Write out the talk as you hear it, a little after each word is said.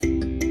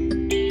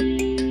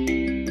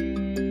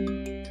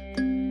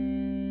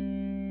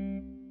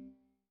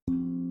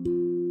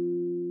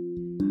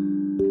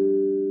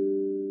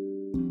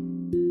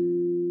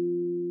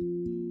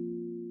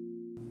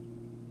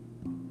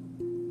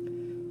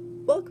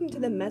welcome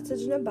to the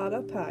Message in a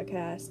Bottle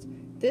podcast.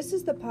 This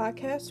is the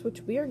podcast which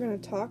we are going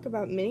to talk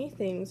about many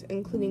things,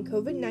 including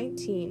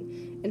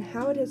COVID-19 and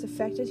how it has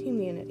affected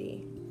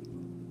humanity.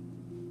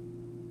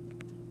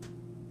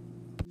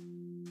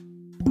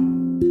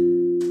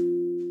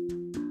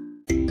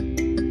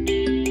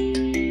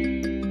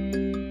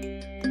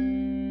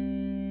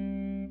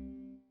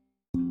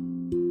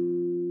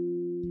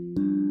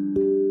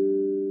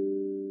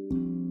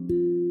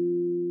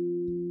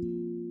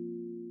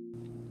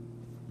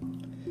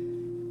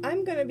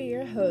 I'm going to be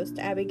your host,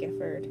 Abby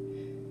Gifford,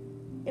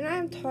 and I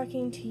am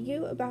talking to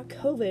you about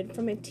COVID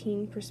from a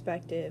teen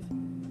perspective.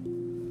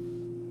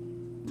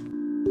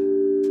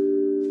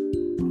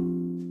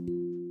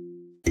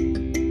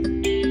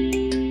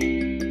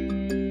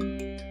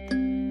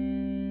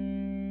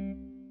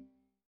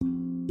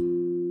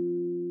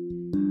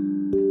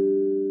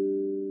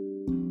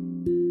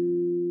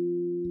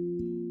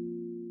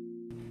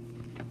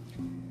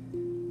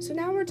 So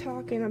now we're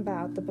talking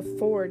about the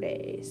before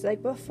days,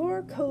 like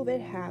before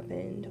COVID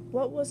happened.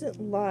 What was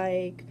it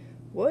like?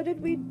 What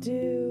did we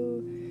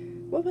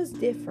do? What was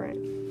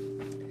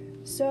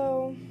different?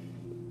 So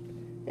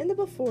in the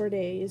before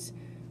days,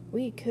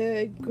 we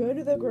could go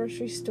to the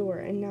grocery store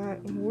and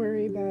not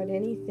worry about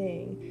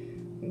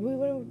anything. We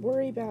wouldn't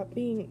worry about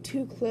being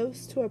too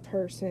close to a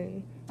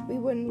person. We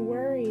wouldn't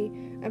worry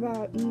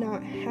about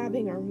not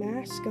having our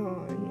mask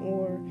on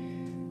or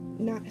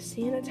not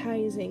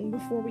sanitizing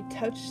before we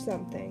touch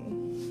something.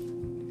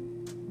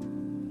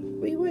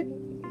 We would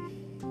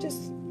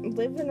just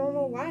live a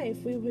normal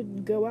life. We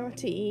would go out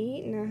to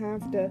eat and not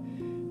have to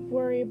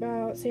worry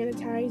about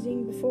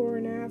sanitizing before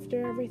and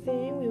after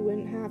everything. We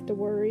wouldn't have to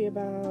worry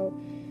about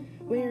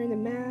wearing the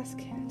mask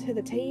to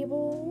the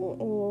table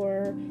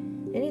or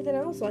anything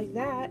else like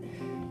that.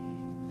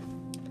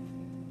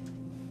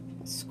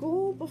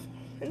 School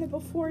in the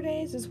before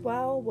days as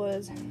well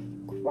was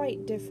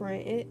quite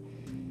different.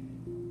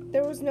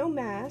 There was no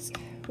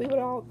mask. We would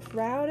all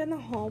crowd in the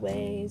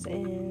hallways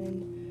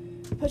and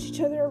push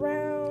each other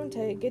around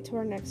to get to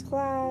our next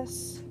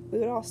class. We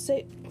would all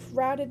sit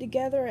crowded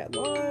together at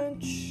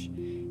lunch,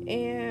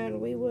 and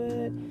we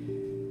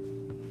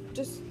would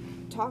just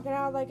talk it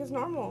out like it's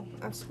normal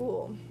at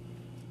school.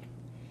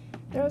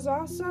 There was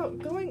also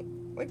going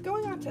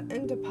out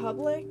into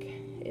public.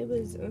 It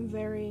was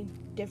very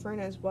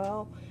different as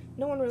well.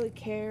 No one really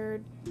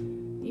cared.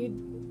 You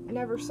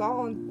never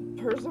saw a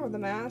person with a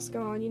mask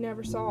on. You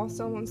never saw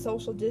someone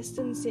social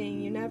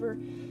distancing. You never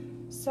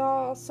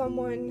saw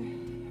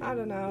someone, I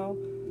don't know.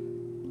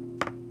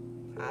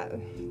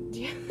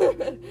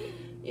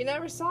 You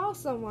never saw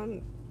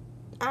someone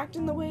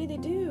acting the way they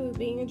do,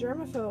 being a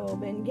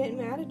germaphobe and getting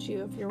mad at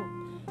you if you're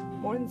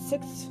more than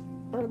 6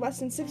 or less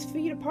than 6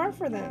 feet apart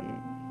from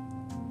them.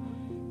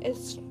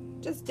 It's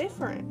just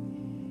different.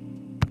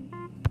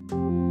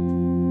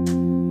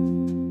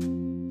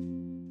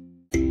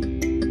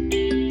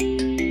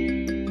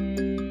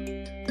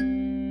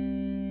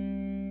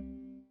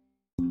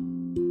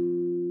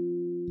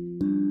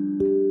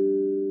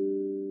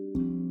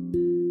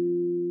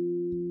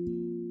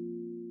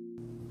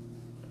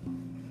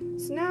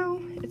 So now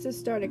it's the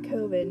start of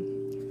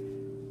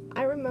COVID.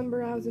 I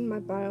remember I was in my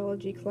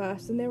biology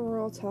class and they were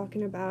all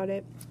talking about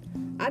it.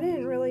 I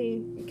didn't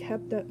really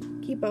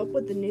keep up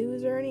with the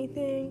news or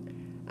anything.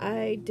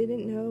 I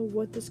didn't know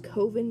what this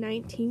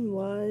COVID-19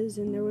 was,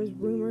 and there was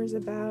rumors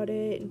about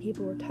it, and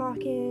people were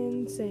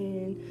talking,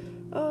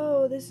 saying,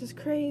 oh, this is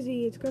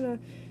crazy, it's gonna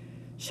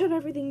shut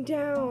everything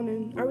down,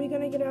 and are we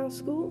gonna get out of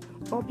school?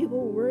 All people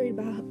were worried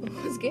about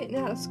was getting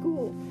out of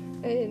school,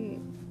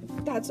 and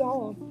that's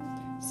all.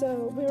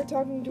 So we were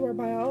talking to our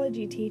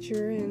biology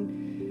teacher,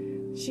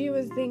 and she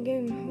was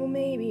thinking, well,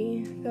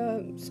 maybe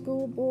the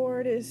school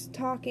board is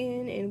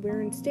talking, and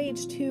we're in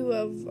stage 2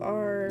 of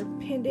our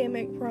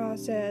pandemic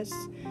process,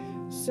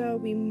 so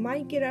we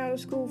might get out of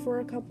school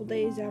for a couple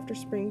days after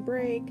spring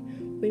break.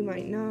 We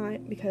might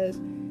not, because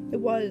it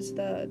was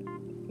the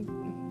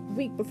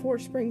week before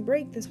spring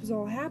break this was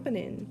all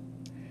happening.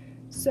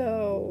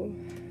 So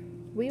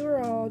we were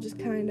all just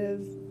kind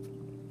of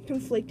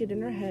conflicted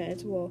in our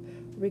heads. Well,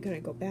 are we going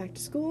to go back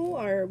to school,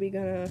 or are we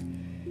going to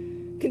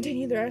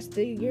continue the rest of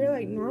the year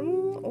like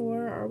normal,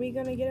 or are we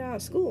going to get out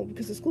of school?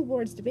 Because the school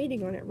board's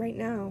debating on it right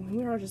now, and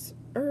we're all just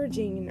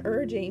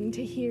urging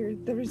to hear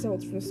the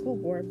results from the school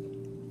board.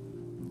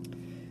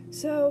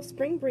 So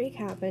spring break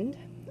happened.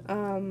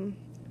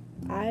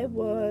 I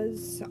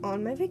was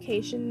on my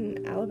vacation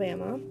in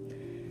Alabama,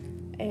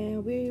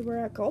 and we were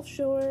at Gulf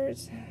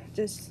Shores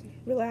just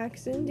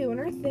relaxing, doing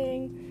our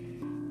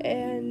thing,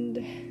 and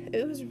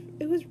it was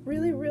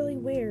really, really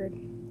weird.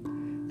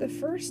 The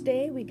first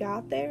day we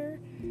got there,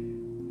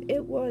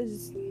 it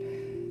was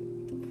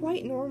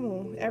quite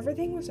normal.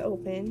 Everything was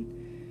open.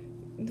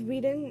 We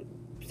didn't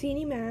see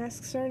any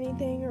masks or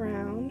anything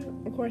around.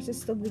 Of course,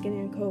 it's still the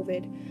beginning of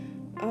COVID.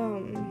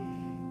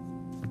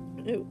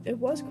 It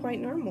was quite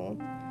normal.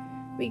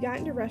 We got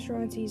into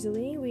restaurants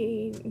easily.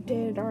 We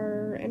did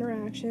our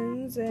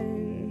interactions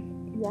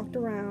and walked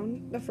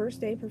around the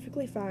first day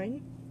perfectly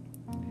fine.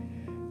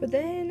 But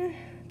then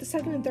the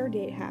second and third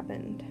date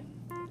happened.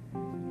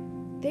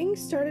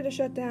 things started to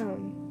shut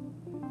down.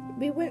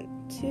 We went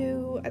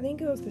to, I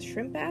think it was the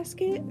Shrimp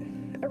Basket,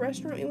 a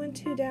restaurant we went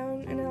to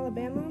down in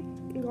Alabama,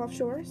 in Gulf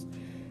Shores,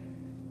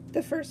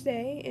 the first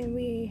day, and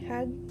we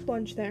had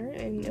lunch there,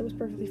 and it was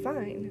perfectly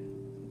fine.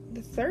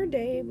 The third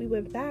day, we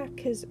went back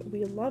because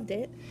we loved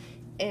it,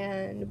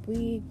 and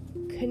we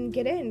couldn't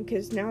get in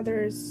because now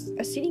there's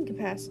a seating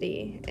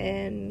capacity,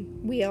 and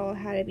we all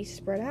had to be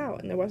spread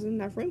out, and there wasn't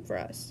enough room for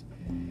us.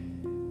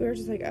 We were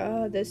just like,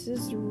 oh, this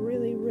is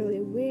really, really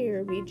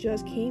weird. We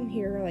just came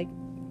here,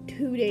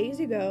 2 days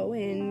ago,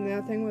 and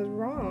nothing was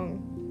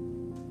wrong.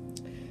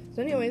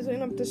 So anyways, we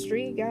went up the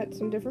street, got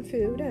some different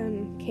food,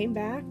 and came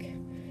back.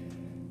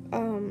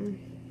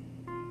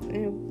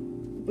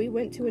 And we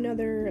went to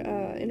another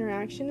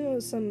interaction. It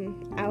was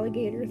some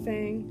alligator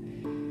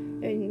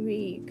thing, and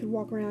we could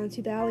walk around and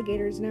see the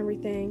alligators and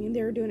everything, and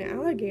they were doing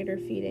alligator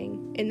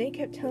feeding, and they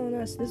kept telling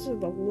us this was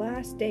the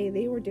last day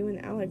they were doing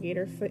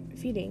alligator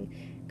feeding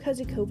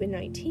because of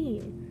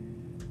COVID-19.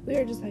 We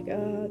were just like,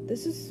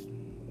 this is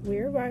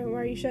weird. Why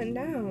are you shutting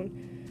down?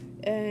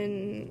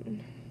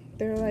 And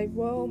they're like,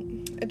 well,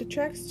 it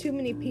attracts too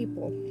many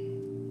people,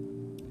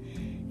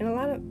 and a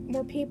lot of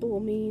more people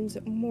means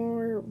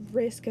more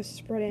risk of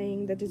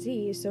spreading the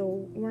disease,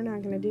 so we're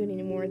not going to do it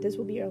anymore. This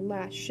will be our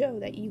last show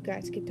that you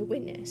guys get to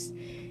witness.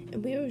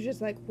 And we were just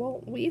like,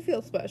 well, we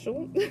feel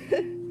special.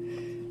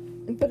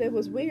 But it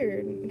was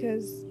weird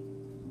because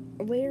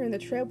later in the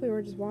trip we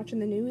were just watching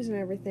the news and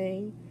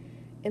everything,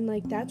 and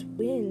that's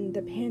when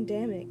the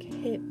pandemic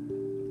hit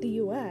the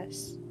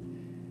U.S.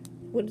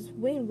 was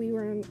when we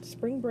were on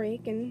spring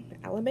break in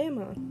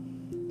Alabama,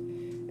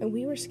 and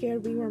we were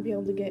scared we weren't be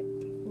able to get,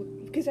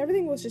 because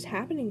everything was just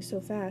happening so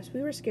fast.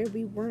 We were scared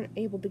we weren't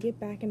able to get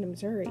back into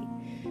Missouri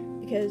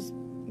because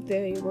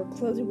they were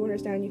closing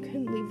borders down. You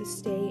couldn't leave the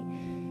state.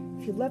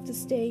 If you left the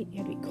state, you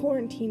had to be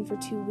quarantined for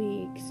 2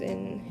 weeks,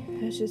 and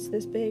it was just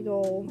this big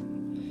old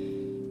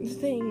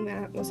thing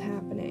that was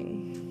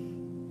happening.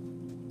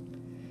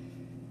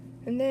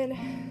 And then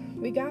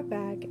we got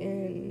back,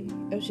 and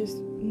it was just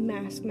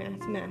masks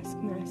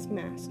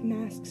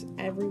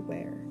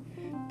everywhere.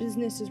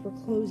 Businesses were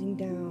closing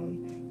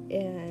down,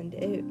 and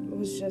it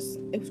was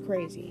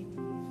crazy.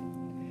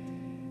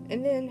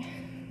 And then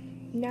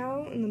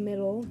now in the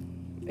middle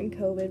in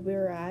COVID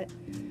we're at,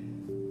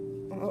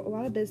 a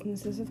lot of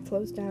businesses have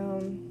closed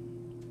down,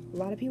 a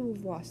lot of people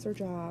have lost their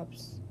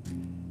jobs,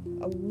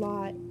 a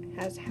lot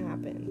has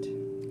happened.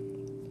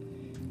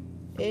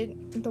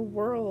 The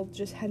world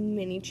just had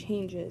many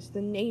changes.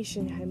 The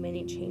nation had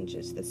many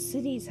changes. The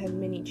cities had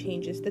many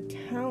changes. The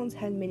towns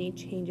had many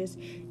changes.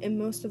 And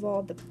most of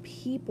all, the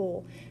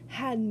people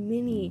had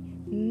many,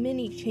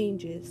 many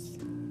changes.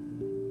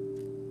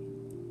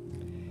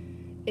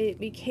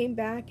 It came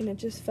back and it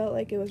just felt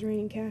like it was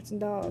raining cats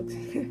and dogs.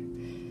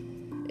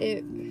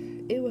 It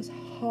was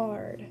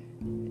hard.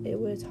 It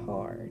was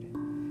hard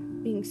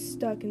being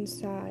stuck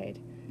inside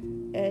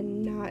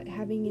and not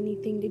having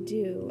anything to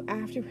do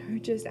after we were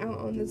just out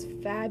on this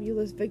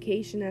fabulous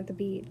vacation at the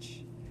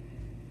beach.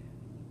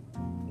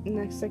 The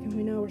next second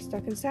we know, we're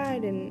stuck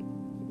inside and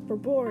we're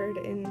bored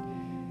and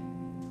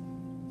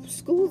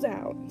school's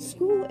out.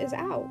 School is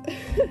out.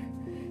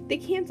 They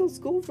canceled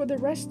school for the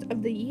rest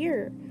of the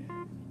year.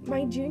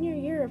 My junior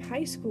year of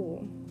high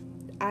school,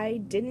 I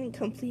didn't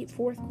complete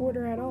fourth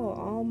quarter at all.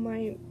 All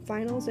my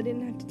finals I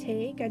didn't have to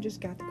take. I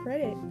just got the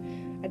credit.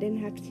 I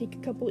didn't have to take a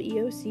couple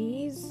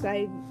EOCs.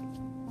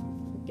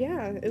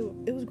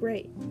 It was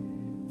great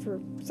for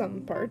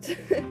some parts.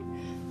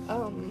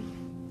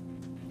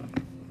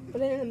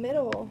 But in the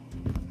middle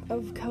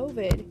of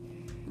COVID,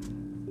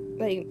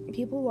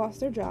 people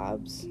lost their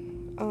jobs.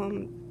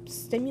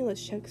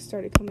 Stimulus checks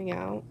started coming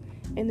out,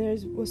 and there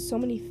was so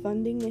many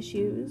funding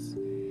issues,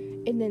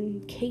 and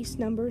then case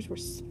numbers were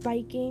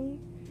spiking,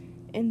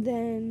 and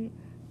then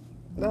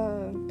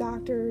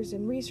doctors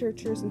and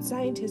researchers and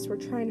scientists were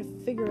trying to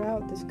figure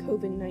out this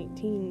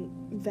COVID-19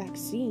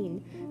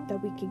 vaccine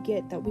that we could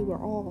get, that we were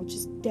all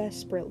just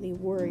desperately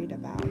worried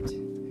about.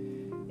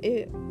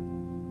 It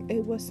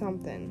was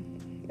something.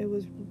 It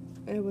was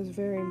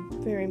very,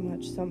 very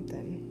much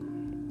something.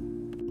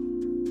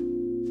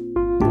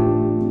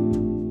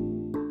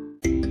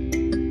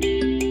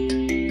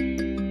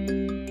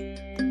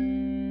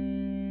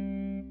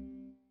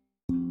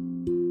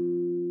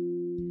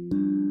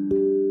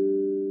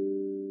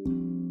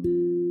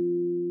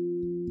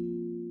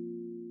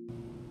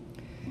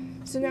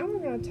 So now we're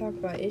going to talk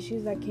about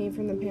issues that came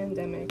from the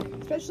pandemic,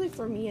 especially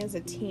for me as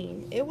a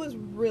teen. It was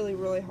really,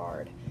 really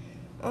hard.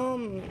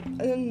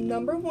 The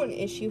number one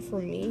issue for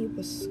me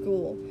was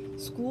school.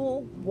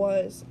 School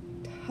was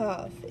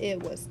tough.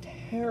 It was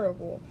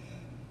terrible.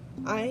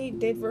 I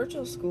did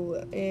virtual school,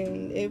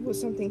 and it was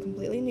something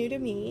completely new to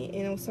me,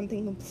 and it was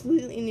something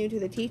completely new to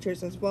the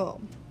teachers as well.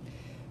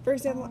 For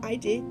example, I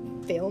did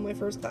fail my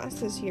first class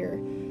this year.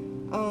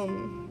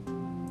 I'm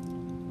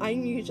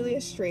usually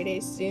a straight A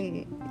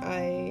student.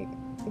 I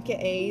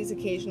get A's,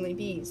 occasionally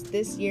B's.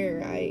 This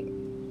year, I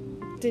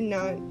did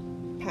not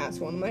pass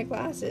one of my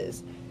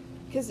classes.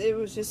 because it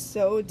was just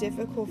so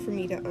difficult for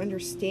me to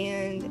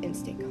understand and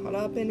stay caught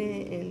up in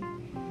it, and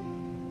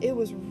it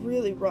was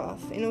really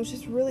rough, and it was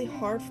just really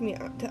hard for me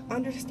to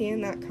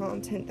understand that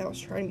content that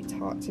was trying to be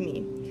taught to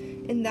me.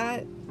 And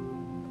that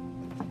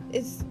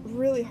is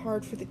really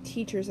hard for the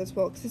teachers as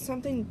well, because it's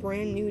something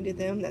brand new to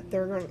them that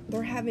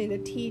they're having to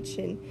teach,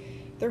 and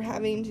they're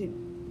having to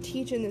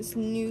teach in this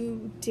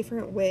new,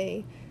 different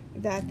way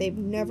that that's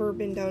never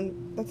been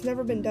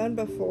done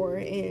before,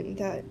 and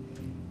that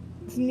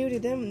it's new to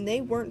them and they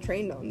weren't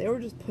trained on. They were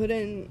just put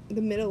in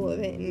the middle of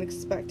it and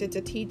expected to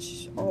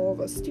teach all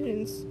of us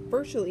students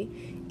virtually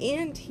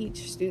and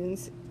teach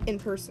students in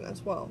person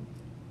as well.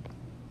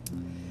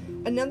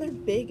 Another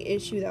big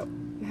issue that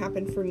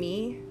happened for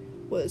me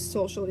was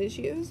social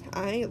issues.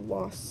 I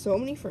lost so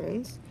many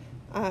friends.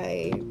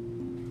 I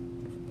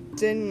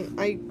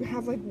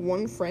have like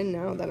one friend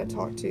now that I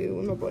talk to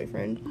with my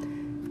boyfriend,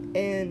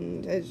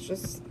 and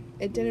just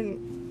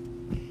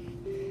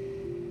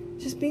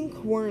being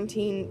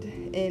quarantined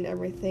and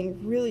everything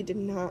really did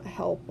not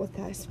help with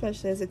that,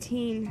 especially as a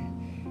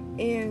teen.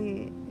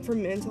 And for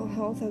mental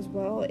health as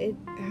well, it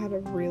had a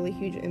really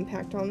huge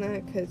impact on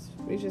that, because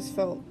we just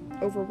felt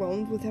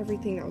overwhelmed with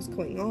everything that was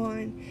going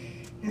on,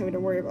 having to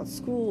worry about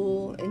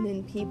school, and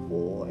then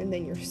people, and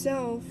then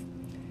yourself.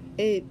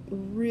 It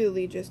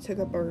really just took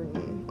a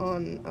burden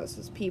on us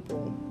as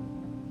people.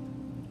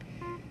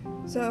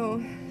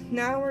 So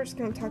now we're just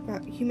going to talk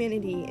about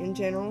humanity in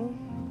general.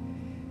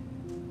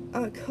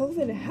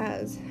 COVID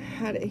has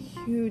had a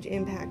huge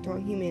impact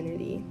on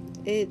humanity.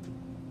 It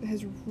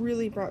has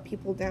really brought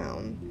people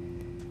down.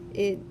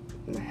 It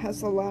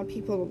has allowed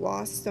people to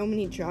lost so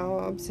many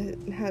jobs. It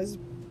has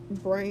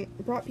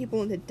brought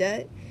people into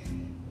debt.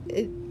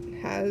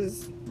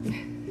 It's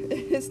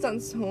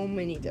done so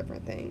many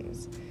different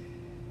things.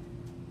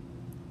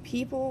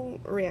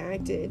 People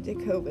reacted to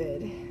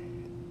COVID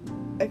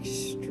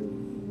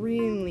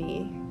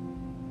extremely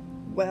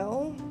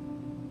well,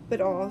 but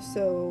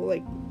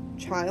also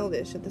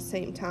childish at the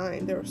same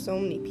time. There are so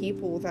many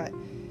people that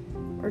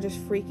are just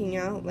freaking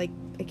out like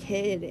a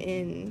kid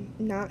and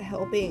not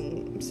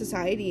helping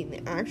society and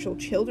the actual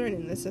children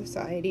in the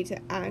society to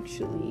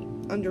actually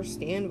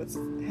understand what's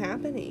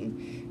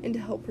happening and to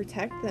help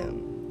protect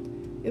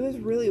them. It was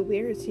really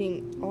weird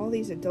seeing all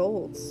these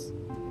adults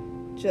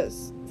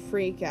just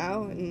freak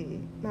out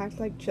and act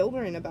like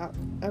children about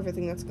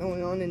everything that's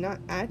going on and not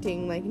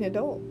acting like an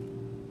adult.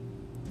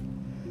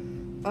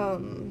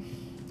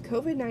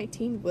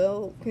 COVID-19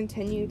 will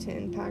continue to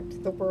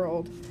impact the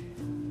world.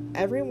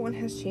 Everyone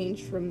has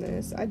changed from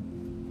this. I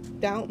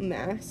doubt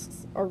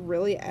masks are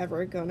really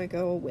ever gonna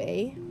go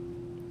away.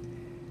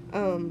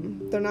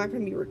 They're not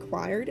gonna be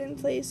required in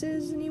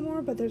places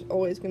anymore, but there's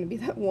always gonna be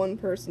that one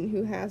person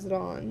who has it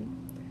on.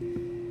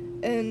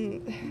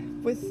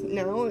 And with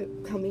now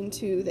coming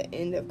to the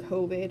end of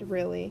COVID,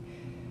 really,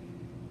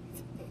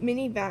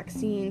 many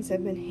vaccines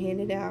have been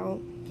handed out.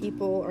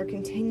 People are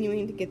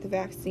continuing to get the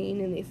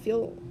vaccine, and they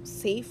feel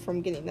safe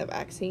from getting the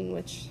vaccine,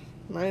 which,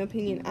 in my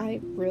opinion,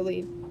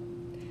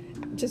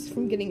 just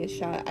from getting a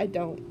shot, I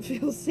don't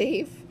feel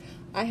safe.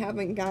 I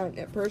haven't gotten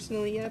it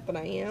personally yet, but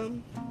I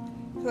am,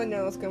 because I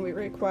know it's going to be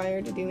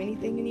required to do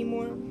anything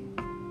anymore.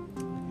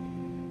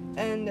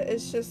 And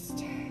it's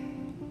just,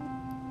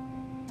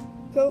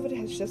 COVID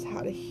has just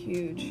had a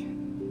huge,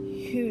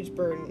 huge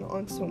burden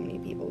on so many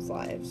people's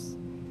lives.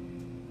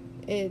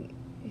 It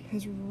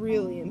has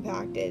really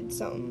impacted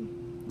some,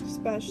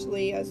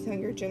 especially as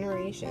younger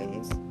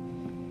generations,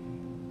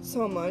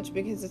 so much,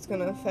 because it's going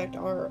to affect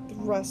the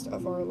rest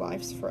of our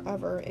lives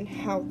forever, and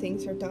how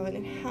things are done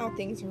and how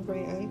things are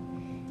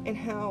ran and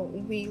how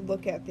we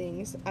look at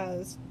things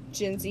as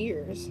Gen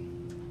Zers.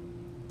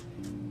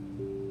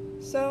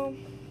 So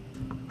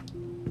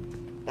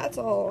that's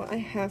all I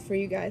have for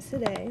you guys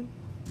today.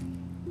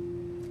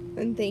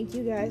 And thank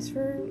you guys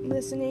for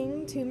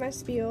listening to my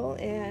spiel,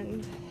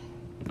 and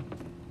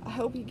I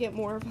hope you get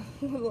more of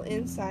a little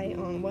insight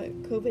on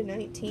what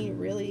COVID-19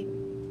 really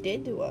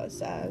did to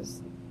us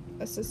as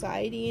a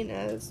society and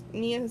as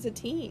me as a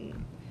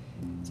teen.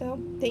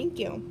 So, thank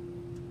you.